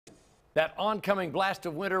That oncoming blast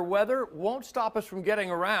of winter weather won't stop us from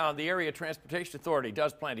getting around. The Area Transportation Authority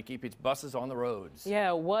does plan to keep its buses on the roads.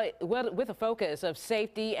 Yeah, with a focus of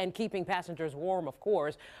safety and keeping passengers warm, of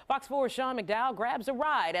course. Fox 4's Sean McDowell grabs a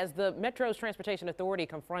ride as the Metro's Transportation Authority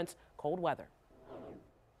confronts cold weather.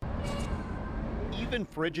 Even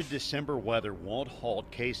frigid December weather won't halt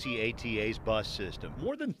KCATA's bus system.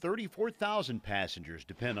 More than 34,000 passengers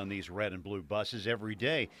depend on these red and blue buses every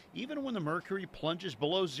day, even when the mercury plunges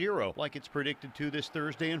below zero, like it's predicted to this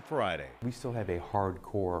Thursday and Friday. We still have a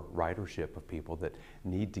hardcore ridership of people that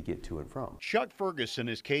need to get to and from. Chuck Ferguson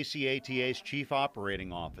is KCATA's chief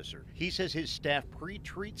operating officer. He says his staff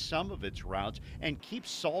pre-treats some of its routes and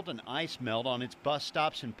keeps salt and ice melt on its bus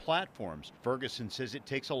stops and platforms. Ferguson says it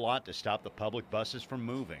takes a lot to stop the public buses from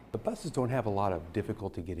moving. The buses don't have a lot of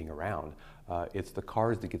difficulty getting around. It's the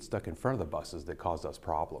cars that get stuck in front of the buses that cause us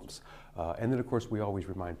problems. And then, of course, we always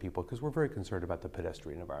remind people, because we're very concerned about the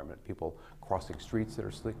pedestrian environment, people crossing streets that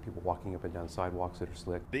are slick, people walking up and down sidewalks that are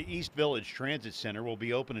slick. The East Village Transit Center will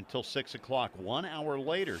be open until 6 o'clock, 1 hour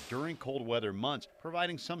later during cold weather months,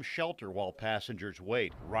 providing some shelter while passengers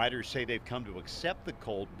wait. Riders say they've come to accept the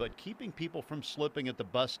cold, but keeping people from slipping at the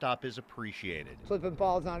bus stop is appreciated. Slip and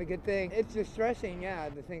fall is not a good thing. It's distressing, yeah,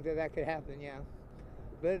 to think that that could happen, yeah.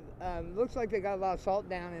 But looks like they got a lot of salt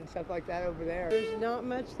down and stuff like that over there. There's not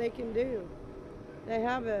much they can do. They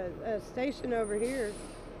have a station over here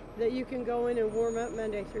that you can go in and warm up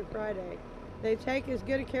Monday through Friday. They take as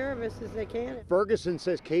good a care of us as they can. Ferguson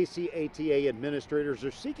says KCATA administrators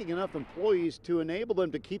are seeking enough employees to enable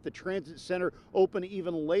them to keep the transit center open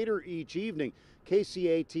even later each evening.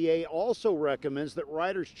 KCATA also recommends that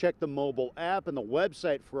riders check the mobile app and the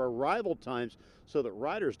website for arrival times so that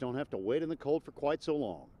riders don't have to wait in the cold for quite so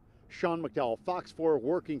long. Sean McDowell, Fox 4,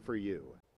 working for you.